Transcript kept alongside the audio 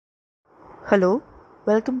Hello,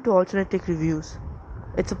 welcome to Alternate Take Reviews.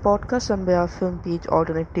 It's a podcast run by our film page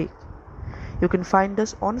Alternate Take. You can find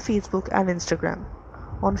us on Facebook and Instagram.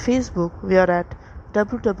 On Facebook, we are at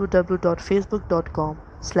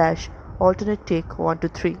www.facebook.com/alternate take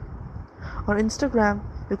 123. On Instagram,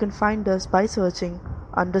 you can find us by searching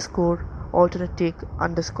underscore alternate take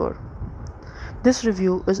underscore. This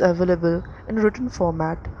review is available in written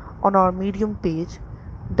format on our Medium page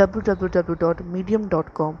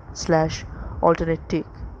www.medium.com/alternate take.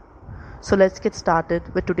 So let's get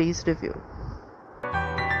started with today's review.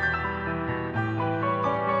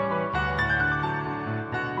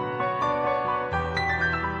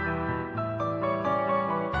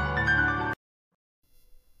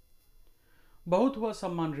 Bahut Hua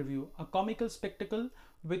Samman Review, a comical spectacle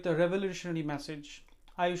with a revolutionary message.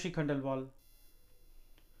 Ayushi Khandelwal.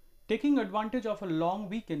 Taking advantage of a long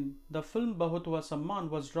weekend, the film Bahut Hua Samman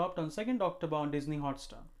was dropped on 2nd October on Disney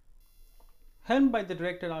Hotstar. Helmed by the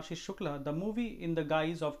director Ashish Shukla, the movie, in the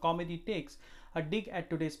guise of comedy, takes a dig at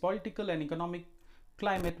today's political and economic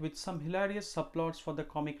climate with some hilarious subplots for the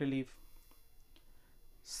comic relief.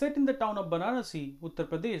 Set in the town of Banarasi, Uttar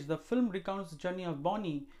Pradesh, the film recounts the journey of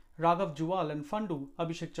Bonnie, Raghav Juwal, and Fandu,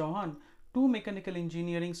 Abhishek Chauhan, two mechanical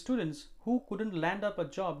engineering students who couldn't land up a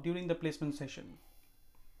job during the placement session.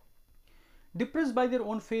 Depressed by their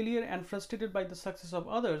own failure and frustrated by the success of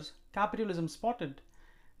others, capitalism spotted,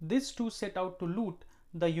 these two set out to loot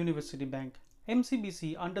the University Bank,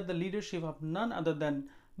 MCBC, under the leadership of none other than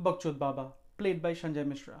Bakchod Baba, played by Sanjay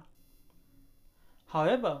Mishra.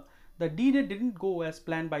 However, the D-Day didn't go as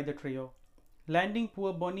planned by the trio, landing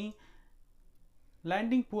poor Bonnie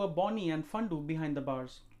and Fandu behind the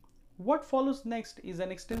bars. What follows next is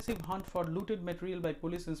an extensive hunt for looted material by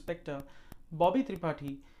Police Inspector Bobby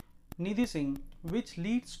Tripathi, Nidhi Singh, which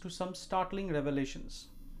leads to some startling revelations.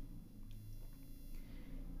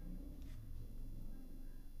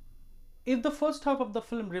 If the first half of the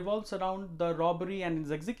film revolves around the robbery and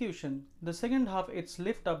its execution, the second half is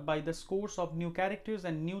lifted up by the scores of new characters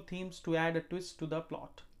and new themes to add a twist to the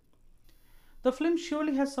plot. The film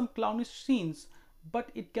surely has some clownish scenes, but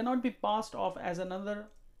it cannot be passed off as another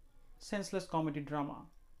senseless comedy drama.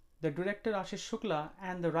 The director Ashish Shukla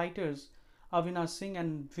and the writers Avinash Singh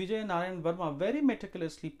and Vijay Narayan Verma very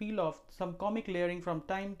meticulously peel off some comic layering from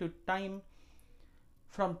time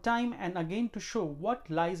and again to show what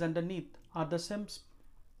lies underneath are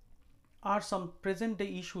some present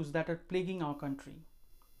day issues that are plaguing our country.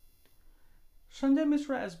 Sanjay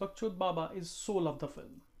Mishra as Bakchod Baba is soul of the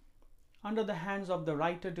film. Under the hands of the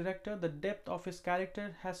writer-director, the depth of his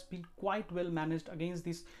character has been quite well managed against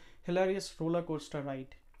this hilarious roller coaster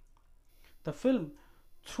ride. The film,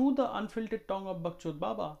 through the unfiltered tongue of Bakchod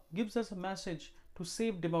Baba, gives us a message to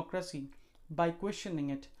save democracy by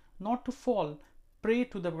questioning it, not to fall prey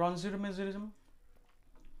to the consumerism,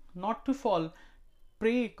 not to fall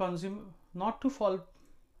prey to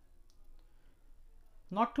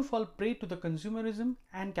the consumerism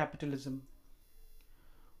and capitalism.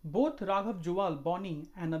 Both Raghav Juwal,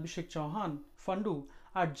 Bonnie, and Abhishek Chauhan, Fandu,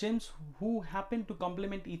 are gems who happen to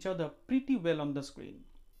complement each other pretty well on the screen.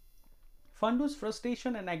 Fandu's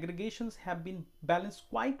frustration and aggregations have been balanced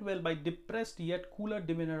quite well by depressed yet cooler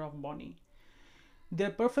demeanor of Bonnie. Their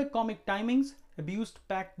perfect comic timings,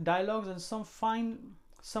 abuse-packed dialogues, and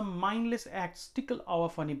some mindless acts tickle our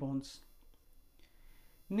funny bones.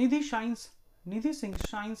 Nidhi Singh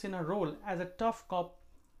shines in a role as a tough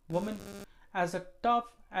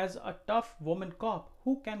woman cop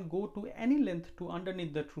who can go to any length to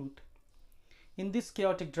underneath the truth. In this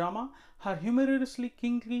chaotic drama, her humorously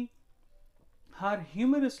kinky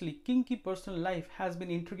personal life has been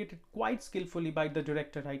integrated quite skillfully by the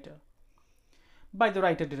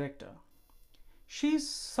writer-director. She is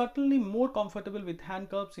certainly more comfortable with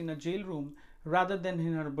handcuffs in a jail room rather than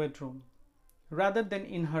in her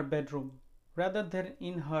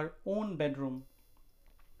own bedroom.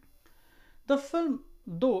 The film,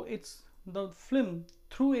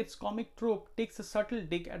 through its comic trope, takes a subtle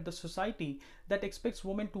dig at the society that expects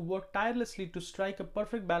women to work tirelessly to strike a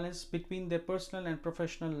perfect balance between their personal and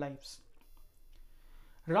professional lives.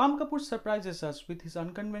 Ram Kapoor surprises us with his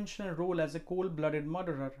unconventional role as a cold-blooded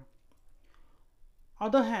murderer.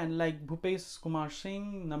 Other hand, like Bhupesh Kumar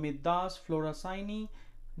Singh, Namit Das, Flora Saini,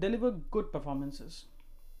 deliver good performances.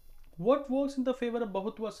 What works in the favor of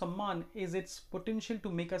Bahut Hua Samman is its potential to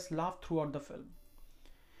make us laugh throughout the film.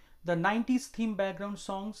 The 90s theme background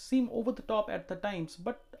songs seem over the top at the times,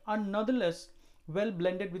 but are nonetheless well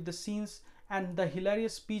blended with the scenes, and the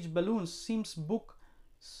hilarious speech balloons seems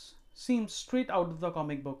straight out of a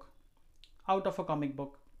comic book.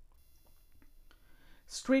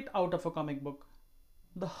 Straight out of a comic book.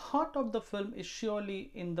 The heart of the film is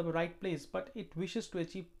surely in the right place, but it wishes to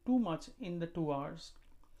achieve too much in the 2 hours.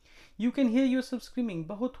 You can hear yourself screaming,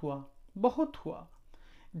 Bahut hua, Bahut hua,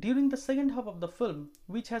 during the second half of the film,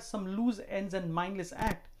 which has some loose ends and mindless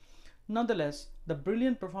act. Nonetheless, the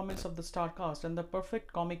brilliant performance of the star cast and the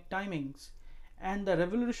perfect comic timings and the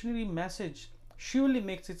revolutionary message surely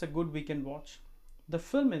makes it a good weekend watch. The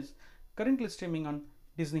film is currently streaming on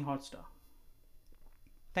Disney Hotstar.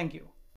 Thank you.